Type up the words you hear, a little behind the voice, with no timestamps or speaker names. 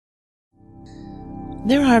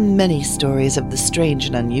There are many stories of the strange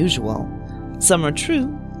and unusual. Some are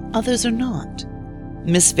true, others are not.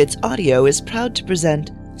 Misfits Audio is proud to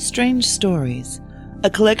present Strange Stories, a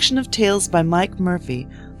collection of tales by Mike Murphy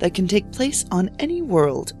that can take place on any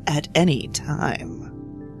world at any time.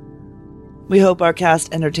 We hope our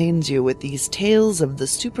cast entertains you with these tales of the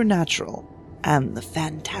supernatural and the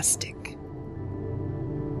fantastic.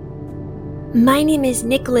 My name is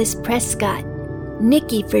Nicholas Prescott,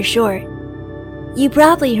 Nicky for short. You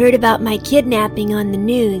probably heard about my kidnapping on the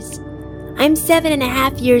news. I'm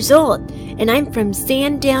 7.5 years old, and I'm from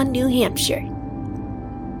Sandown, New Hampshire.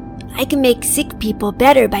 I can make sick people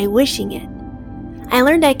better by wishing it. I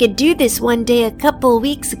learned I could do this one day a couple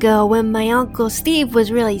weeks ago when my Uncle Steve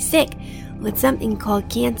was really sick with something called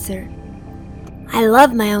cancer. I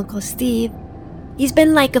love my Uncle Steve. He's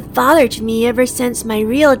been like a father to me ever since my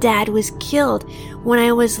real dad was killed when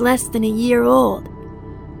I was less than a year old.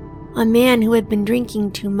 A man who had been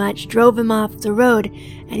drinking too much drove him off the road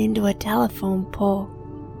and into a telephone pole.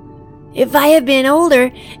 If I had been older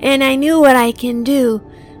and I knew what I can do,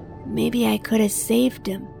 maybe I could have saved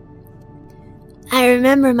him. I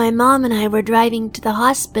remember my mom and I were driving to the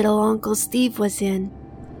hospital Uncle Steve was in.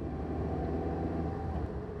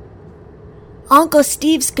 Uncle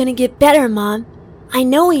Steve's gonna get better, Mom. I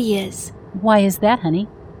know he is. Why is that, honey?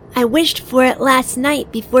 I wished for it last night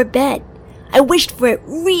before bed. I wished for it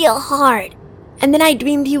real hard, and then I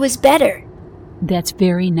dreamed he was better. That's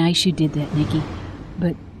very nice you did that, Nicky,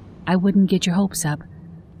 but I wouldn't get your hopes up.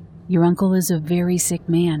 Your uncle is a very sick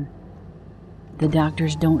man. The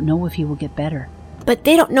doctors don't know if he will get better. But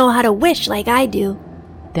they don't know how to wish like I do.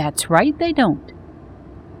 That's right, they don't.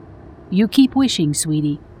 You keep wishing,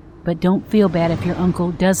 sweetie, but don't feel bad if your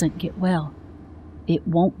uncle doesn't get well. It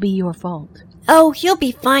won't be your fault. Oh, he'll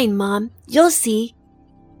be fine, Mom. You'll see.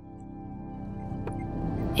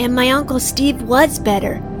 And my Uncle Steve was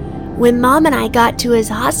better. When Mom and I got to his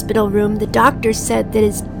hospital room, the doctor said that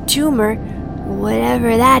his tumor,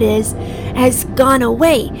 whatever that is, has gone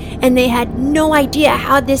away, and they had no idea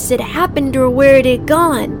how this had happened or where it had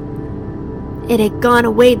gone. It had gone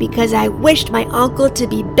away because I wished my uncle to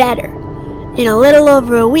be better. In a little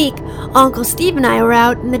over a week, Uncle Steve and I were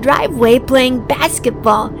out in the driveway playing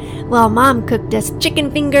basketball while Mom cooked us chicken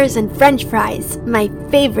fingers and French fries, my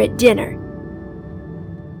favorite dinner.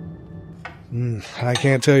 I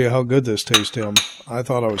can't tell you how good this tastes, Tim. I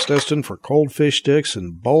thought I was destined for cold fish sticks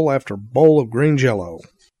and bowl after bowl of green jello.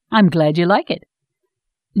 I'm glad you like it.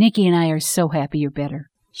 Nicky and I are so happy you're better.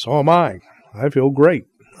 So am I. I feel great.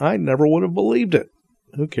 I never would have believed it.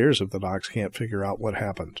 Who cares if the docs can't figure out what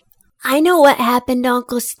happened? I know what happened,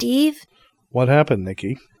 Uncle Steve. What happened,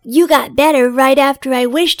 Nicky? You got better right after I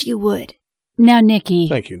wished you would. Now, Nicky...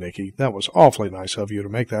 Thank you, Nicky. That was awfully nice of you to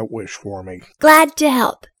make that wish for me. Glad to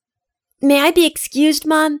help. May I be excused,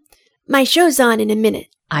 Mom? My show's on in a minute.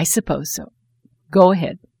 I suppose so. Go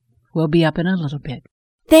ahead. We'll be up in a little bit.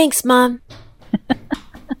 Thanks, Mom.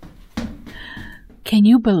 Can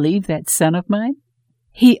you believe that son of mine?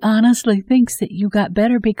 He honestly thinks that you got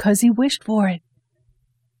better because he wished for it.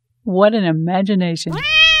 What an imagination.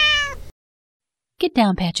 Get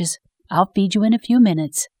down, Patches. I'll feed you in a few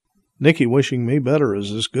minutes. Nicky wishing me better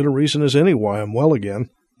is as good a reason as any why I'm well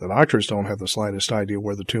again. The doctors don't have the slightest idea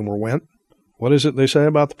where the tumor went. What is it they say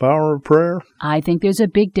about the power of prayer? I think there's a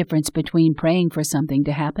big difference between praying for something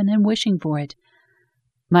to happen and wishing for it.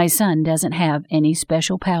 My son doesn't have any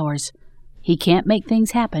special powers. He can't make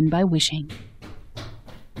things happen by wishing.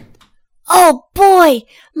 Oh, boy!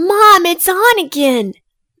 Mom, it's on again!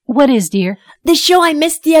 What is, dear? The show I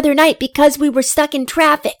missed the other night because we were stuck in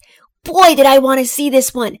traffic. Boy, did I want to see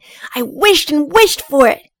this one. I wished and wished for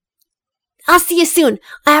it. I'll see you soon.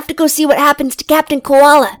 I have to go see what happens to Captain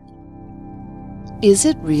Koala. Is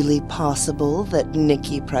it really possible that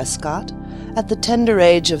Nicky Prescott, at the tender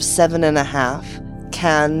age of 7.5,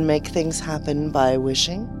 can make things happen by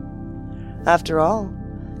wishing? After all,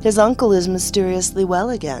 his uncle is mysteriously well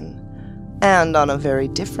again. And on a very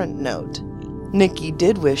different note, Nicky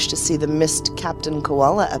did wish to see the missed Captain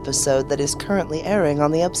Koala episode that is currently airing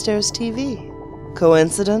on the upstairs TV.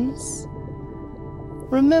 Coincidence?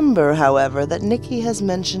 Remember, however, that Nicky has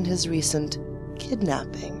mentioned his recent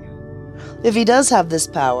kidnapping. If he does have this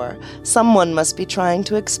power, someone must be trying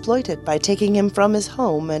to exploit it by taking him from his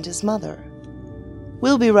home and his mother.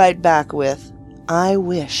 We'll be right back with I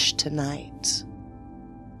Wish Tonight.